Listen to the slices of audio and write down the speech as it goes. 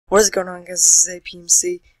What is going on, guys? This is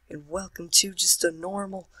APMC, and welcome to just a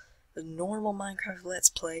normal Minecraft Let's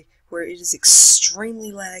Play where it is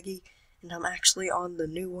extremely laggy, and I'm actually on the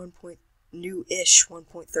new-ish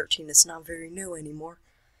 1.13. It's not very new anymore.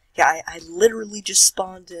 Yeah, I literally just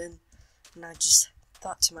spawned in, and I just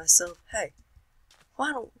thought to myself, hey,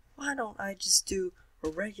 why don't I just do a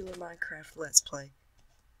regular Minecraft Let's Play?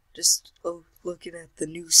 Just looking at the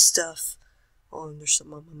new stuff. Oh, and there's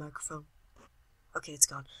something on my microphone. Okay, it's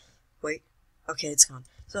gone. Wait. Okay, it's gone.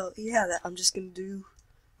 So, yeah, I'm just gonna do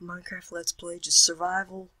Minecraft Let's Play, just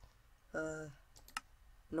survival,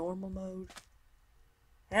 normal mode.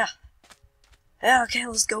 Yeah. Yeah, okay,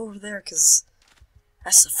 let's go over there, because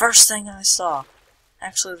that's the first thing I saw.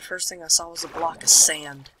 Actually, the first thing I saw was a block of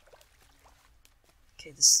sand.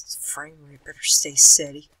 Okay, this frame rate better stay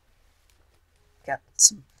steady. Got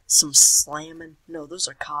some slamming. No, those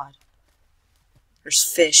are cod. There's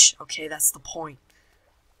fish. Okay, that's the point.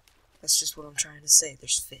 That's just what I'm trying to say.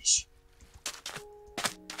 There's fish.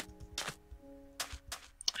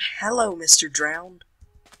 Hello, Mr. Drowned.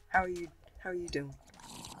 How are you doing?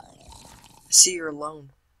 I see you're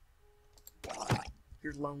alone.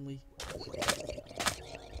 You're lonely.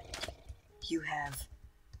 You have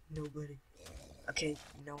nobody. Okay,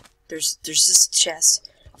 no. There's this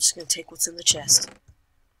chest. I'm just gonna take what's in the chest.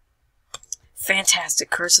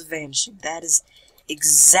 Fantastic, Curse of Vanishing. That is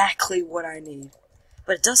exactly what I need.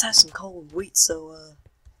 But it does have some coal and wheat, so,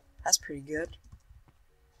 that's pretty good.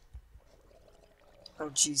 Oh,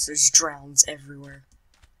 jeez, there's drowns everywhere.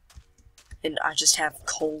 And I just have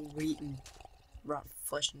coal, wheat, and rotten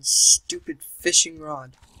flesh and stupid fishing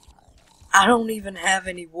rod. I don't even have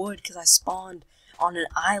any wood, because I spawned on an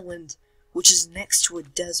island, which is next to a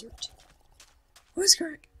desert. Where's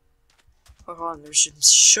Greg? Hold on, there's some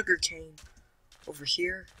sugar cane over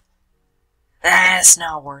here. That's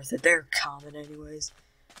not worth it. They're common anyways.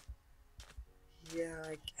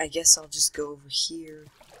 Yeah, I guess I'll just go over here.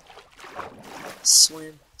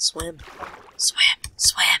 Swim.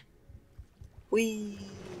 Whee!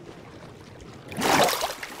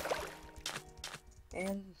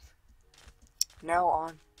 And now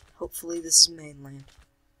on. Hopefully this is mainland.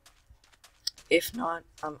 If not,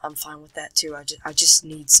 I'm fine with that too. I just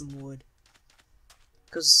need some wood.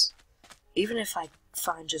 Because even if I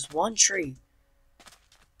find just one tree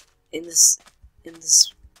in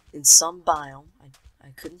some biome,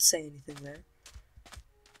 I couldn't say anything there,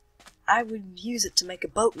 I would use it to make a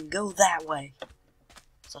boat and go that way.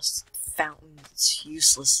 So fountain, it's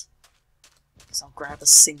useless. Because I'll grab a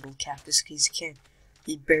single cactus because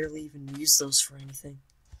you barely even use those for anything.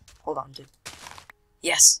 Hold on, dude.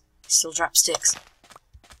 Yes, still drop sticks.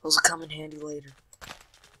 Those will come in handy later.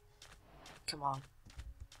 Come on.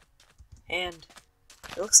 And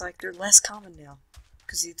it looks like they're less common now,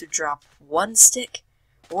 because either drop one stick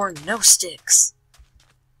or no sticks.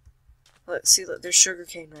 Look, see, look, there's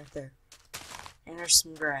sugarcane right there. And there's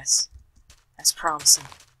some grass. That's promising.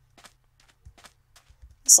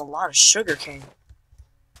 That's a lot of sugarcane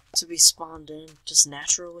to be spawned in just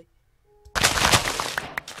naturally.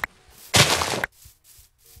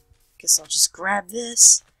 Guess I'll just grab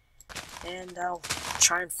this, and I'll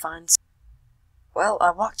try and find some. Well,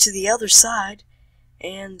 I walked to the other side,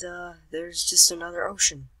 and there's just another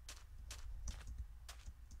ocean.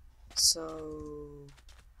 So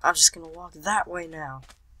I'm just gonna walk that way now.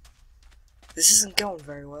 This isn't going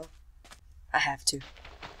very well. I have to.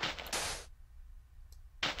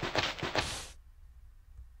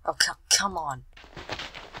 Oh, come on.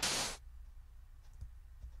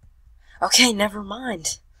 Okay, never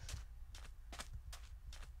mind.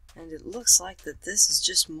 And it looks like that this is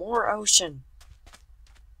just more ocean.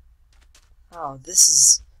 Oh,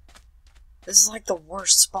 this is like the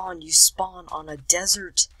worst spawn. You spawn on a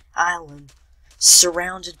desert island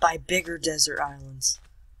surrounded by bigger desert islands,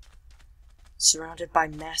 surrounded by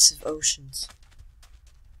massive oceans.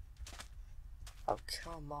 Oh,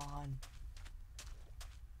 come on.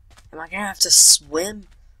 Am I gonna have to swim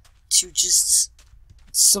to just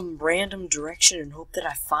some random direction and hope that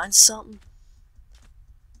I find something?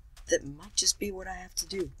 That might just be what I have to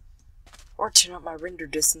do. Or turn up my render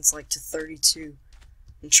distance like to 32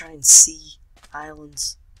 and try and see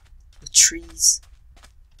islands with trees.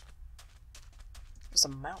 There's a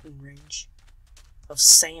mountain range of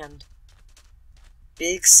sand.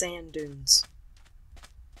 Big sand dunes.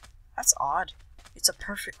 That's odd. It's a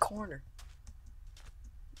perfect corner.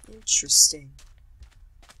 Interesting.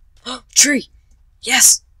 Oh, tree!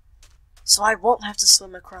 Yes! So I won't have to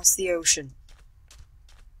swim across the ocean.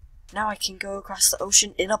 Now I can go across the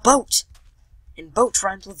ocean in a boat! And boat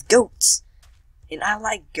rhymes with goats. And I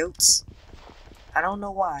like goats. I don't know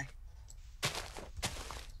why.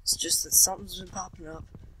 just that something's been popping up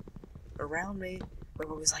around me. Where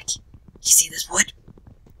I was like, you see this wood?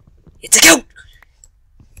 It's a goat!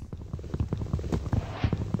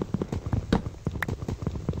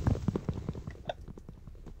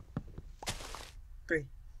 Three,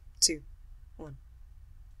 two, one.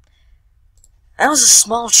 That was a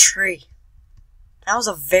small tree. That was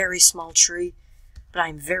a very small tree, but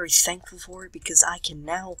I'm very thankful for it because I can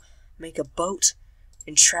now make a boat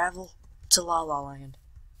and travel to La La Land.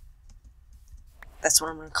 That's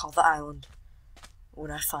what I'm going to call the island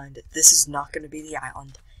when I find it. This is not going to be the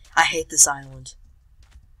island. I hate this island.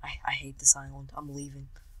 I hate this island. I'm leaving.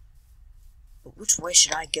 But which way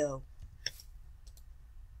should I go?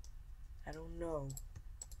 I don't know.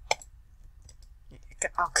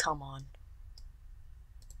 Oh, come on.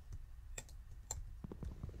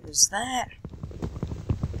 There's that.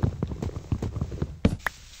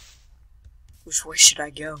 Which way should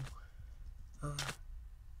I go?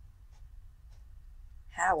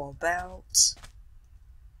 How about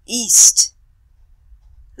east?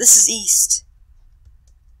 This is east.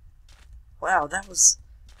 Wow, that was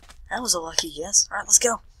a lucky guess. Alright, let's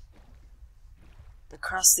go.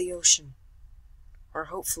 Across the ocean. Or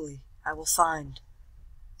hopefully I will find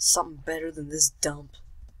something better than this dump.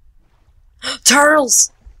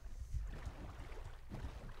 Turtles!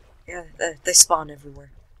 Yeah, they spawn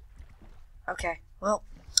everywhere. Okay, well,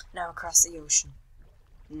 now across the ocean.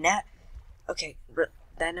 Okay,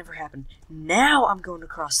 that never happened. Now I'm going to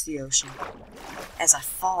cross the ocean as I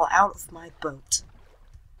fall out of my boat.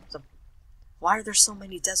 So, why are there so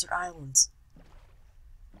many desert islands?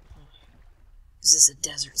 Is this a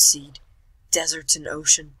desert seed? Deserts and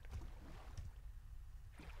ocean?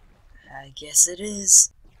 I guess it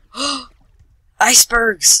is.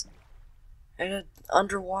 Icebergs! And an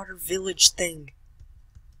underwater village thing.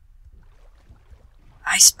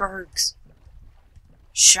 Icebergs.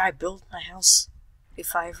 Should I build my house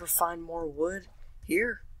if I ever find more wood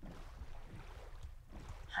here?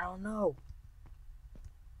 I don't know.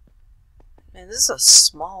 Man, this is a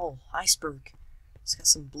small iceberg. It's got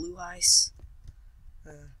some blue ice.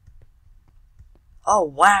 Oh,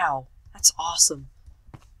 wow. That's awesome.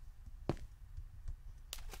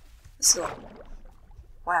 This is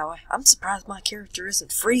wow, I'm surprised my character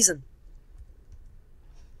isn't freezing.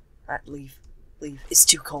 Alright, leave. Leave. It's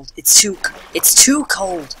too cold. It's too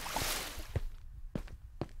cold.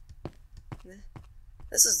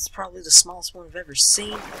 This is probably the smallest one I've ever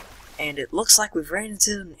seen, and it looks like we've ran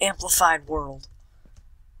into an amplified world.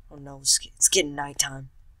 Oh no, it's getting nighttime.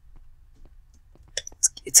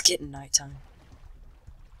 It's getting nighttime.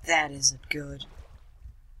 That isn't good.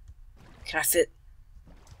 Can I fit?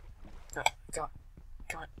 No, come on.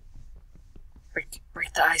 Come on.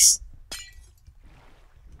 Break the ice.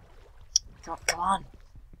 Come on.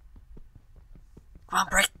 Come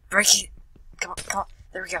on, break it. Come on.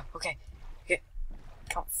 There we go. Okay.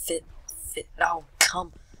 Come on, fit. Oh,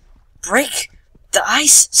 come. Break the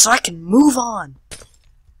ice so I can move on.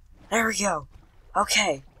 There we go.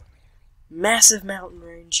 Okay. Massive mountain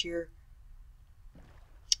range here.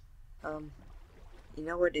 You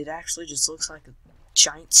know what? It actually just looks like a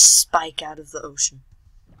giant spike out of the ocean.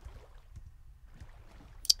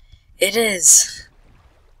 It is.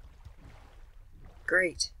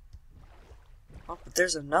 Great. Oh, but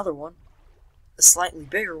there's another one. A slightly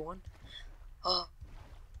bigger one.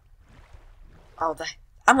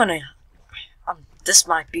 This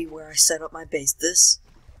might be where I set up my base. This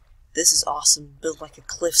is awesome. Build like a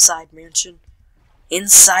cliffside mansion.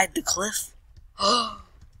 Inside the cliff.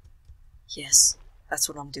 Yes, that's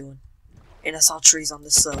what I'm doing. And I saw trees on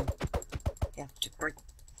this, so yeah, to break.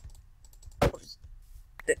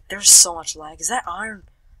 There's so much lag. Is that iron?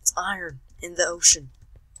 It's iron in the ocean.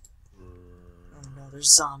 Oh no,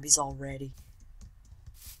 there's zombies already.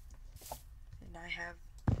 And I have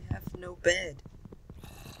no bed.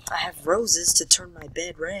 I have roses to turn my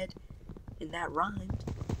bed red, and that rhymed.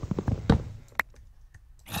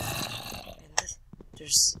 And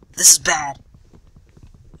this is bad.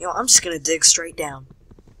 You know, I'm just gonna dig straight down.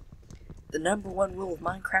 The #1 rule of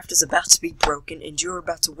Minecraft is about to be broken, and you're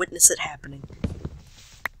about to witness it happening.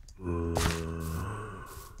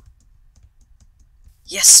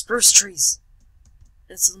 Yes, spruce trees!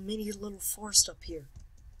 It's a mini little forest up here.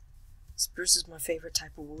 Spruce is my favorite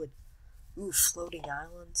type of wood. Ooh, floating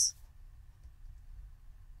islands.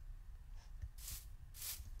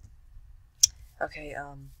 Okay,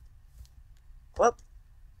 well,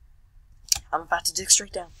 I'm about to dig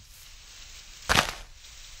straight down.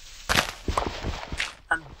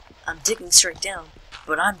 I'm digging straight down,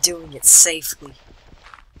 but I'm doing it safely.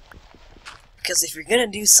 Because if you're gonna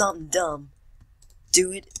do something dumb,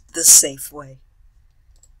 do it the safe way.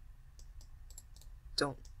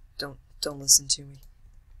 don't listen to me.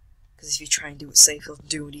 Because if you try and do it safe, you'll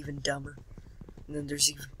do it even dumber. And then there's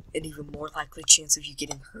an even more likely chance of you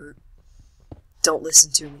getting hurt. Don't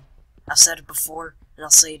listen to me. I've said it before, and I'll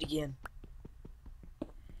say it again.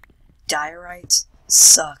 Diorite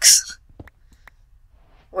sucks.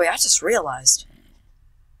 Wait, I just realized.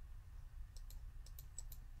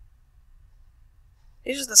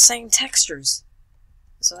 These are the same textures.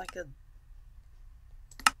 So I could...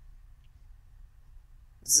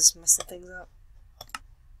 Is this messing things up?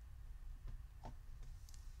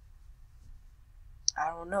 I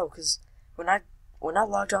don't know, because when I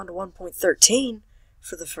logged on to 1.13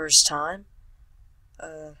 for the first time,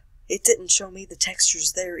 it didn't show me the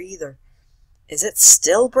textures there either. Is it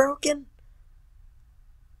still broken?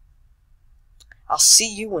 I'll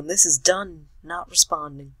see you when this is done not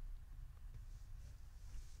responding.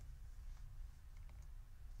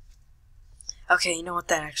 Okay, you know what?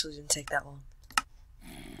 That actually didn't take that long.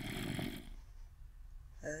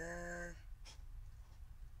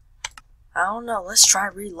 I don't know. Let's try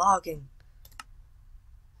relogging.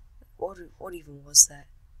 What even was that?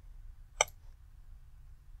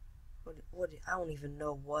 What? I don't even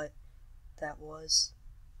know what that was.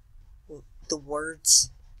 Well, the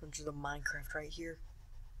words under the Minecraft right here.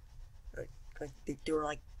 Like they were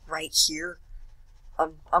like right here.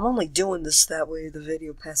 I'm only doing this that way the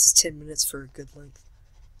video passes 10 minutes for a good length.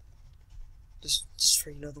 Just for,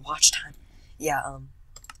 you know, the watch time. Yeah,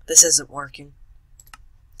 this isn't working.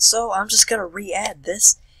 So I'm just gonna re-add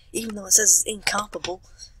this, even though it says it's incomparable.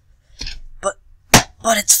 But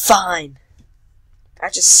it's fine. I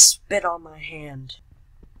just spit on my hand.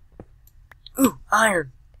 Ooh,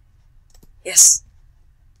 iron. Yes.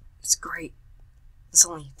 It's great. This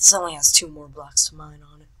only has 2 more blocks to mine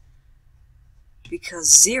on it.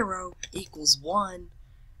 Because 0 equals 1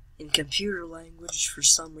 in computer language for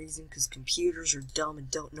some reason, because computers are dumb and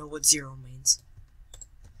don't know what 0 means.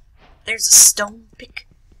 There's a stone pick.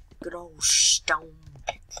 Good old stone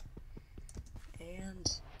pick.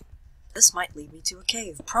 And this might lead me to a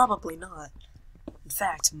cave. Probably not. In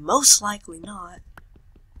fact, most likely not.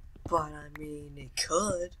 But I mean, it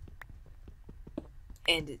could.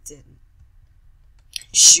 And it didn't.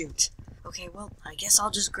 Shoot. Okay, well, I guess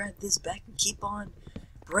I'll just grab this back and keep on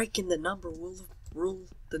breaking the number 1 rule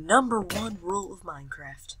of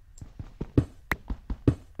Minecraft.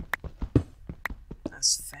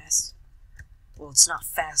 That's fast. Well, it's not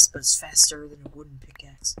fast, but it's faster than a wooden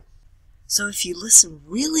pickaxe. So if you listen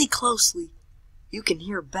really closely, you can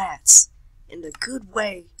hear bats. And a good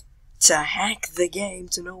way to hack the game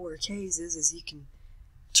to know where caves is you can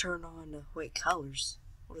turn on, wait, colors.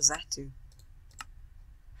 What does that do?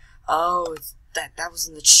 Oh, it's that was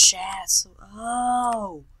in the chat, so,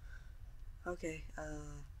 oh! Okay,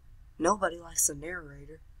 nobody likes the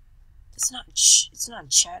narrator. It's not in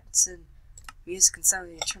chat, it's in music and sound.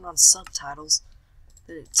 When you turn on subtitles,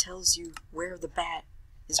 then it tells you where the bat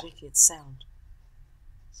is making its sound.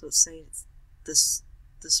 So it's saying it's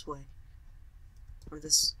this way. Or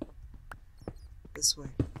this way.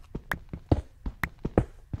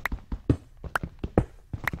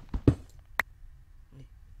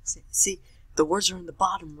 See, the words are in the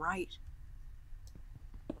bottom right.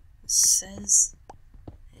 It says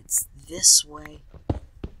it's this way.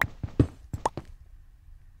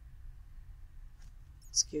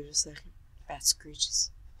 Let's give it a second. Bat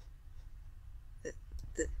screeches.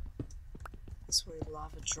 This way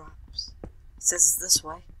lava drops. It says it's this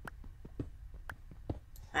way.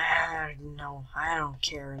 No, I don't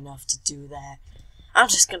care enough to do that. I'm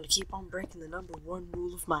just gonna keep on breaking the number 1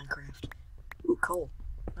 rule of Minecraft. Ooh, coal.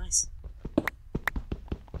 Nice.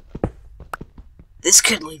 This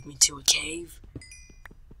could lead me to a cave.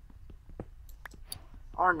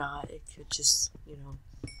 Or not. It could just, you know,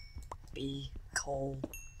 be coal.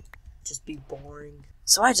 Just be boring.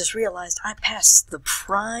 So I just realized I passed the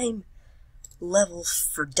prime level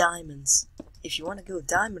for diamonds. If you want to go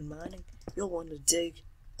diamond mining, you'll want to dig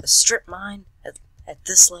a strip mine at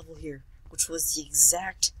this level here, which was the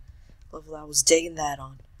exact level I was digging that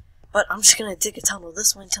on. But I'm just gonna dig a tunnel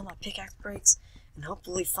this way until my pickaxe breaks, and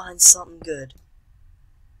hopefully find something good.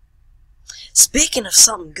 Speaking of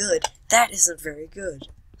something good, that isn't very good.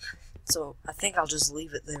 So I think I'll just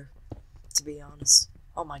leave it there, to be honest.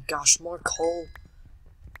 Oh my gosh, more coal.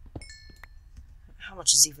 How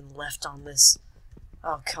much is even left on this?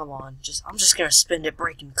 Oh, come on. I'm just gonna spend it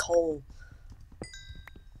breaking coal.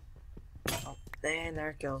 Oh, and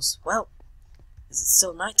there it goes. Well, is it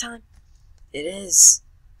still nighttime? It is.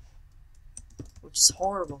 Which is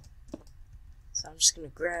horrible. So I'm just gonna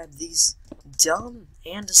grab these dumb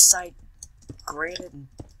andesite, granite, and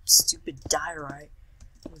stupid diorite.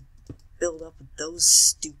 build up with those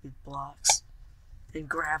stupid blocks. And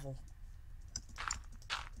gravel.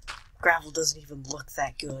 Gravel doesn't even look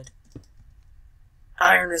that good.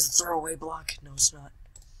 Iron is a throwaway block. No, it's not.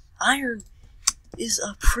 Iron is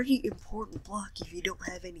a pretty important block if you don't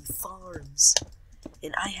have any farms.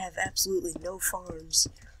 And I have absolutely no farms,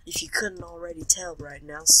 if you couldn't already tell right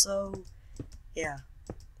now, so, yeah.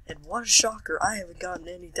 And what a shocker, I haven't gotten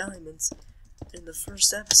any diamonds in the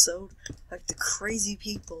first episode, like the crazy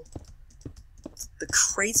people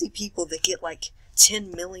that get like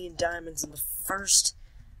 10 million diamonds in the first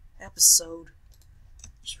episode.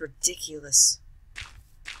 It's ridiculous.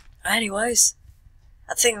 Anyways,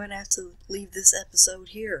 I think I'm gonna have to leave this episode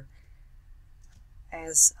here,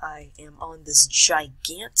 as I am on this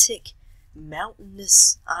gigantic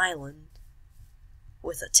mountainous island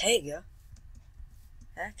with a taiga.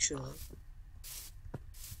 Actually,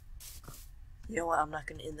 you know what? I'm not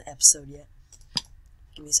gonna end the episode yet.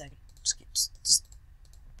 Give me a second. Just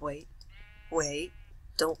wait.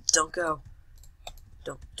 Don't go.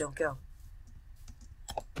 Don't go.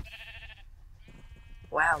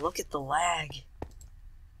 Wow, look at the lag.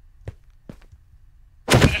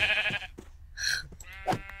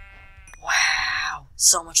 Wow,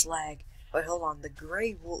 so much lag. Wait, hold on. The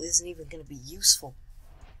gray wool isn't even going to be useful.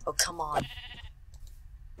 Oh, come on.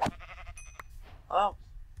 Well,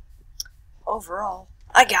 overall,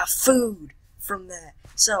 I got food from that.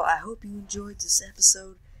 So, I hope you enjoyed this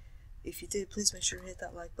episode. If you did, please make sure to hit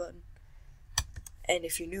that like button. And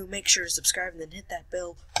if you're new, make sure to subscribe and then hit that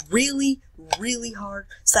bell really, really hard,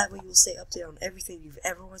 so that way you'll stay updated on everything you've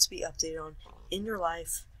ever wanted to be updated on in your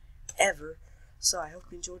life, ever. So I hope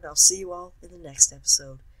you enjoyed, and I'll see you all in the next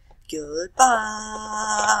episode. Goodbye!